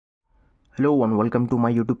Hello and welcome to my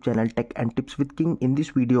YouTube channel Tech and Tips with King. In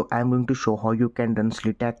this video I am going to show how you can run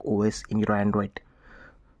Slitaz OS in your Android.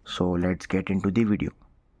 So let's get into the video.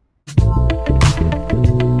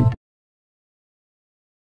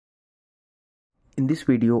 In this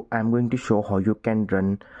video I am going to show how you can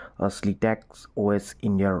run Slitaz OS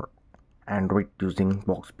in your Android using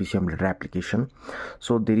Bochs PC emulator application.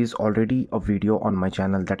 So there is already a video on my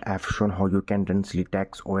channel that I have shown how you can run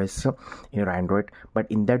Slitaz OS in your Android, but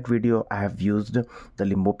in that video I have used the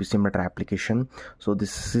Limbo PC emulator application. So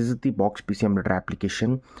this is the Bochs PC emulator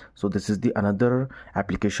application. So this is the another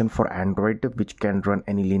application for Android which can run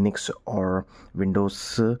any Linux or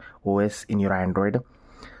Windows OS in your Android.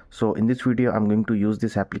 So in this video I'm going to use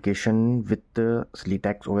this application with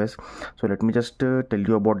Slitaz OS. So let me just tell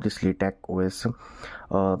you about the Slitaz OS.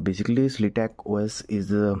 Basically Slitaz OS is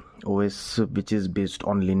the OS which is based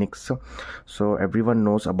on Linux. So everyone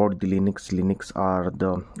knows about the Linux are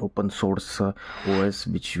the open source OS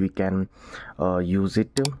which we can use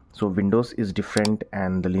it. So Windows is different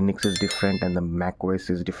and the Linux is different and the Mac OS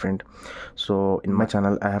is different. So in my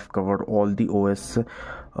channel I have covered all the OS,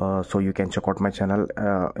 so you can check out my channel.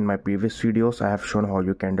 In my previous videos I have shown how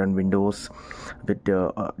you can run Windows with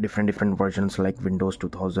different versions like Windows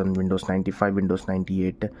 2000, Windows 95, Windows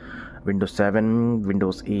 98, Windows 7,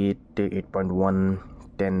 Windows 8, 8.1,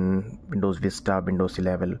 10, Windows Vista, Windows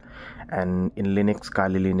 11, and in Linux,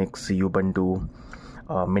 Kali Linux, Ubuntu,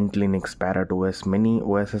 Mint Linux, Parrot OS. Many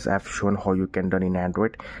OSs have shown how you can run in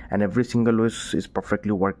Android, and every single OS is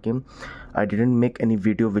perfectly working. I didn't make any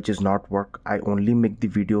video which is not work. I only make the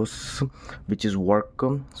videos which is work.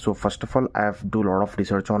 So first of all I have do a lot of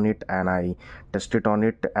research on it and I test it on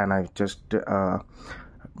it and I just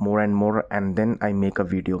more and more, and then I make a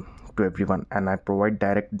video to everyone and I provide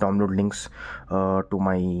direct download links to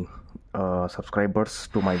my subscribers,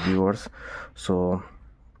 to my viewers. So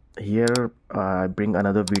here I bring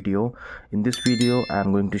another video. In this video I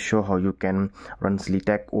am going to show how you can run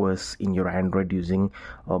Slitaz OS in your Android using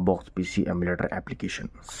a Bochs PC emulator application.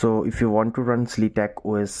 So if you want to run Slitaz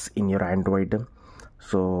OS in your Android,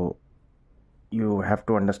 so you have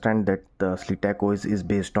to understand that the Slitaz OS is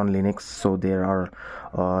based on Linux, so there are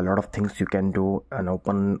a lot of things you can do, an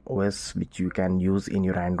open OS which you can use in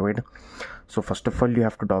your Android. So first of all you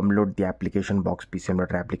have to download the application Bochs PC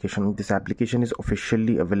emulator application. This application is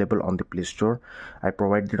officially available on the Play Store. I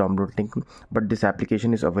provide the download link, but this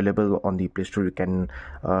application is available on the Play Store. You can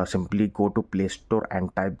simply go to Play Store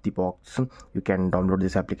and type the Bochs. You can download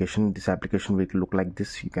this application. This application will look like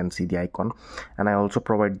this. You can see the icon, and I also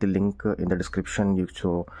provide the link in the description.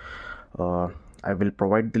 I will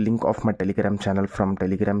provide the link of my Telegram channel. From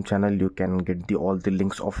Telegram channel you can get all the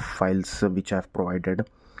links of files which I have provided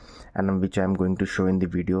and which I am going to show in the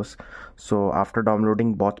videos. So after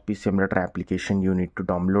downloading Bochs PC emulator application you need to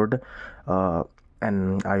download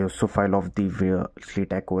an ISO file of the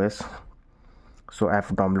Slitaz OS. So I have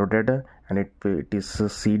downloaded and it is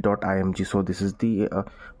c.img. so this is the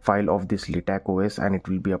file of this Slitaz OS and it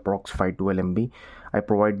will be approx 512 MB. I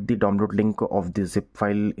provide the download link of the zip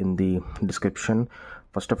file in the description.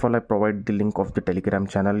 First of all I provide the link of the Telegram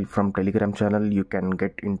channel. From Telegram channel you can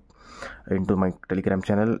get into my Telegram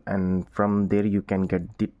channel, and from there you can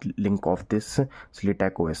get the link of this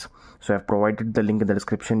Slitaz OS. So I have provided the link in the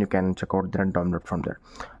description. You can check out there and download from there.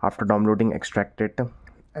 After downloading, extract it.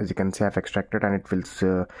 As you can see I have extracted and it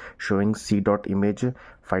will showing c.image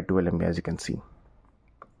 512 MB, as you can see.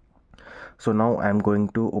 So now I am going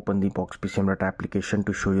to open the Bochs PC emulator application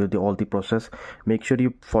to show you all the process. Make sure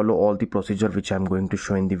you follow all the procedure which I am going to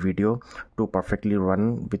show in the video to perfectly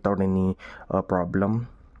run without any problem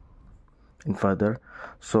in further.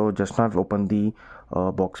 So just now I've opened the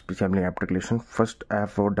Bochs PC emulator application. First I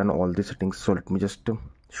have done all the settings, so let me just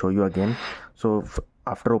show you again. So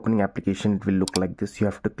after opening application it will look like this. You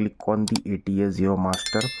have to click on the ATA0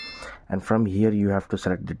 master, and from here you have to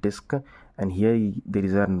select the disk, and here there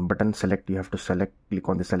is a button select. You have to click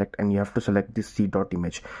on the select, and you have to select the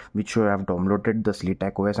c.image which you have downloaded the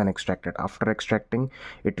Slitaz OS and extracted. After extracting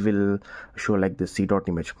it will show like the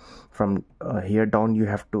c.image. From here down you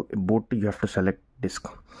have to boot, you have to select disk.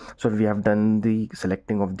 So we have done the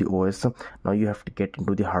selecting of the OS. Now you have to get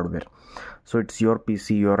into the hardware. So it's your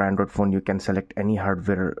PC, your Android phone, you can select any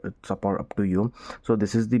hardware. It's up to you. So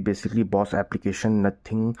this is the basically Bochs application.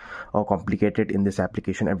 Nothing complicated in this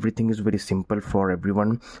application. Everything is very simple for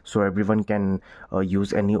everyone, so everyone can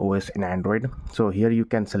use any OS in Android. So here you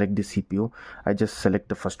can select the CPU. I just select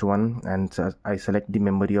the first one, and I select the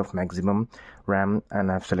memory of maximum RAM,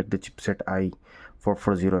 and I've selected the chipset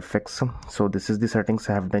i440FX. So this is the settings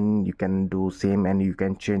I have done. You can do same and you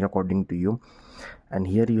can change according to you. and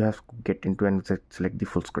here you have to get into and select the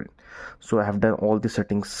full screen. So I have done all the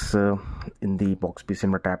settings in the Bochs PC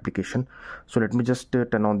Emulator application. So let me just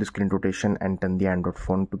turn on the screen rotation and turn the Android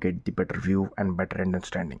phone to get the better view and better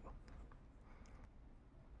understanding.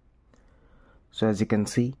 So as you can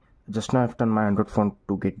see, just now I've turned my Android phone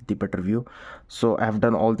to get the better view. So I have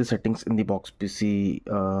done all the settings in the Bochs PC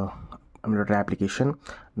emulator application.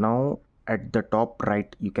 Now at the top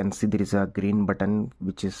right you can see there is a green button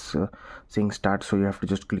which is saying start, so you have to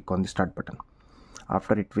just click on the start button.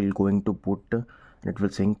 After it will going to boot and it will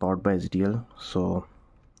saying powered by HDL. So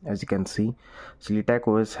as you can see, Slitaz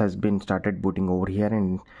OS has been started booting over here,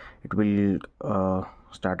 and it will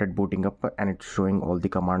started booting up, and it's showing all the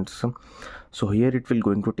commands. So here it will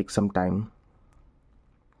going to take some time.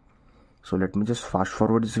 So let me just fast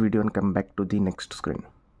forward this video and come back to the next screen.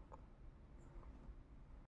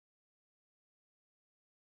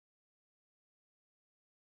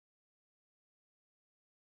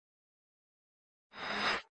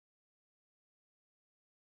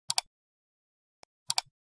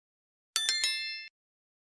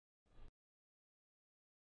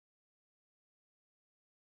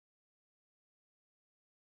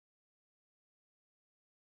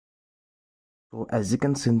 So as you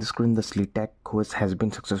can see in the screen, the Slitaz OS has been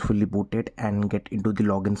successfully booted, and get into the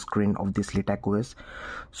login screen of the Slitaz OS.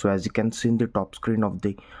 So as you can see in the top screen of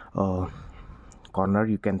the corner,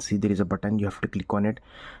 you can see there is a button. You have to click on it,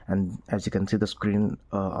 and as you can see the screen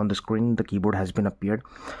on the screen, the keyboard has been appeared.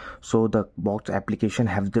 So the Bochs application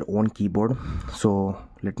have their own keyboard. So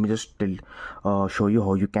let me just show you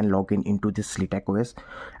how you can log in into this Slitaz OS.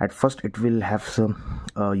 At first it will have some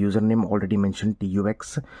username already mentioned,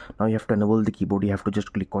 TUX. Now you have to enable the keyboard. You have to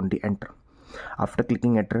just click on the enter. After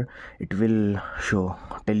clicking enter, it will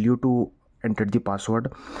tell you to enter the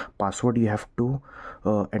password. You have to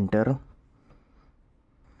enter.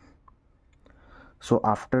 So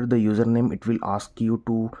after the username, it will ask you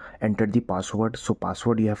to enter the password. So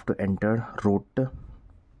password you have to enter root.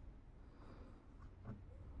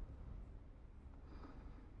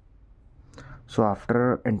 So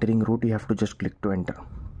after entering root, you have to just click to enter.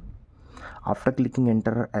 After clicking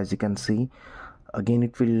enter, as you can see, again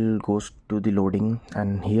it will goes to the loading,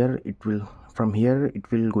 and here it will, from here it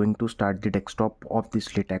will going to start the desktop of the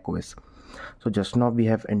Slitaz OS. So just now we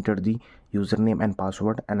have entered the username and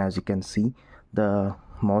password, and as you can see, the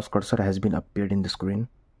mouse cursor has been appeared in the screen.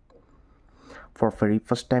 For very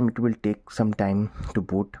first time it will take some time to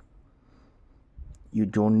boot. You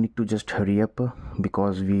don't need to just hurry up,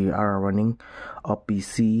 because we are running a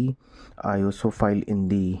PC ISO file in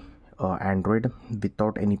the Android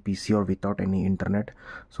without any PC or without any internet.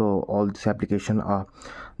 So all this application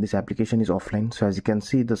is offline. So as you can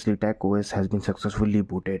see, the Slitaz OS has been successfully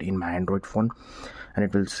booted in my Android phone, and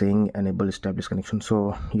it will saying enable established connection.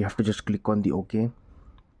 So you have to just click on the OK,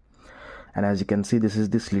 and as you can see, this is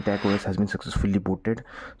the Slitaz OS has been successfully booted.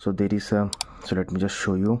 So there is a, so let me just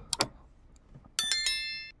show you.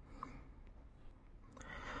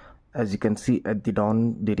 As you can see at the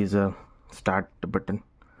down, there is a start button,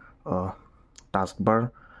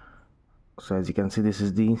 taskbar. So as you can see, this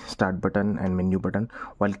is the start button and menu button.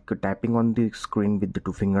 While tapping on the screen with the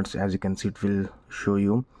two fingers, as you can see, it will show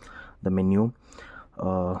you the menu.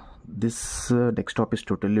 This desktop is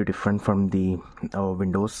totally different from the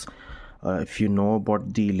Windows. If you know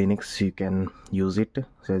about the Linux, you can use it.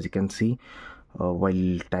 So as you can see,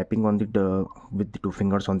 while tapping on the with the two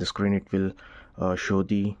fingers on the screen, it will show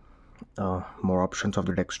the more options of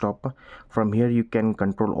the desktop. From here you can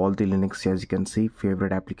control all the Linux. As you can see,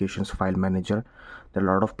 favorite applications, file manager. There are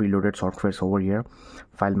a lot of preloaded softwares over here: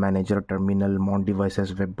 file manager, terminal, mount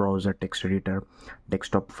devices, web browser, text editor,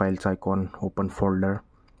 desktop files icon, open folder,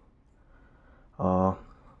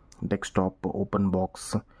 desktop, open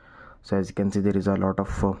box. So as you can see, there is a lot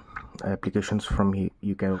of applications from here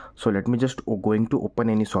you can. So let me just going to open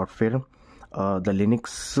any software. The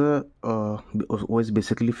Linux OS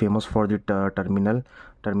basically famous for the terminal.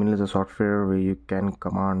 Terminal is a software where you can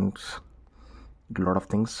commands a lot of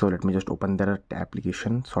things. So let me just open that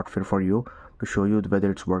application software for you to show you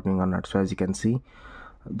whether it's working or not. So as you can see,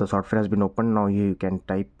 the software has been opened. Now you can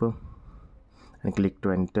type and click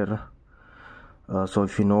to enter. So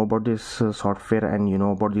if you know about this software and you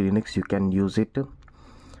know about the Linux, you can use it.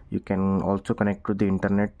 You can also connect to the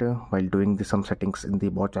internet while doing some settings in the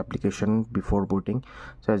Bochs application before booting.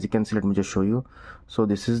 So as you can see, let me just show you. So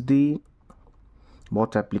this is the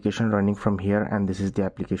Bochs application running from here, and this is the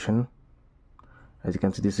application. As you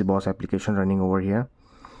can see, this is Bochs application running over here,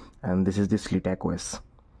 and this is the Slitaz OS.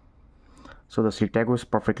 So the Slitaz OS is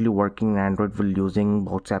perfectly working in Android while using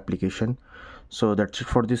Bochs application. So that's it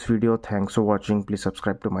for this video. Thanks for watching. Please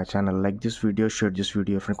subscribe to my channel, like this video, share this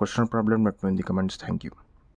video. If any question or problem, let me know in the comments. Thank you.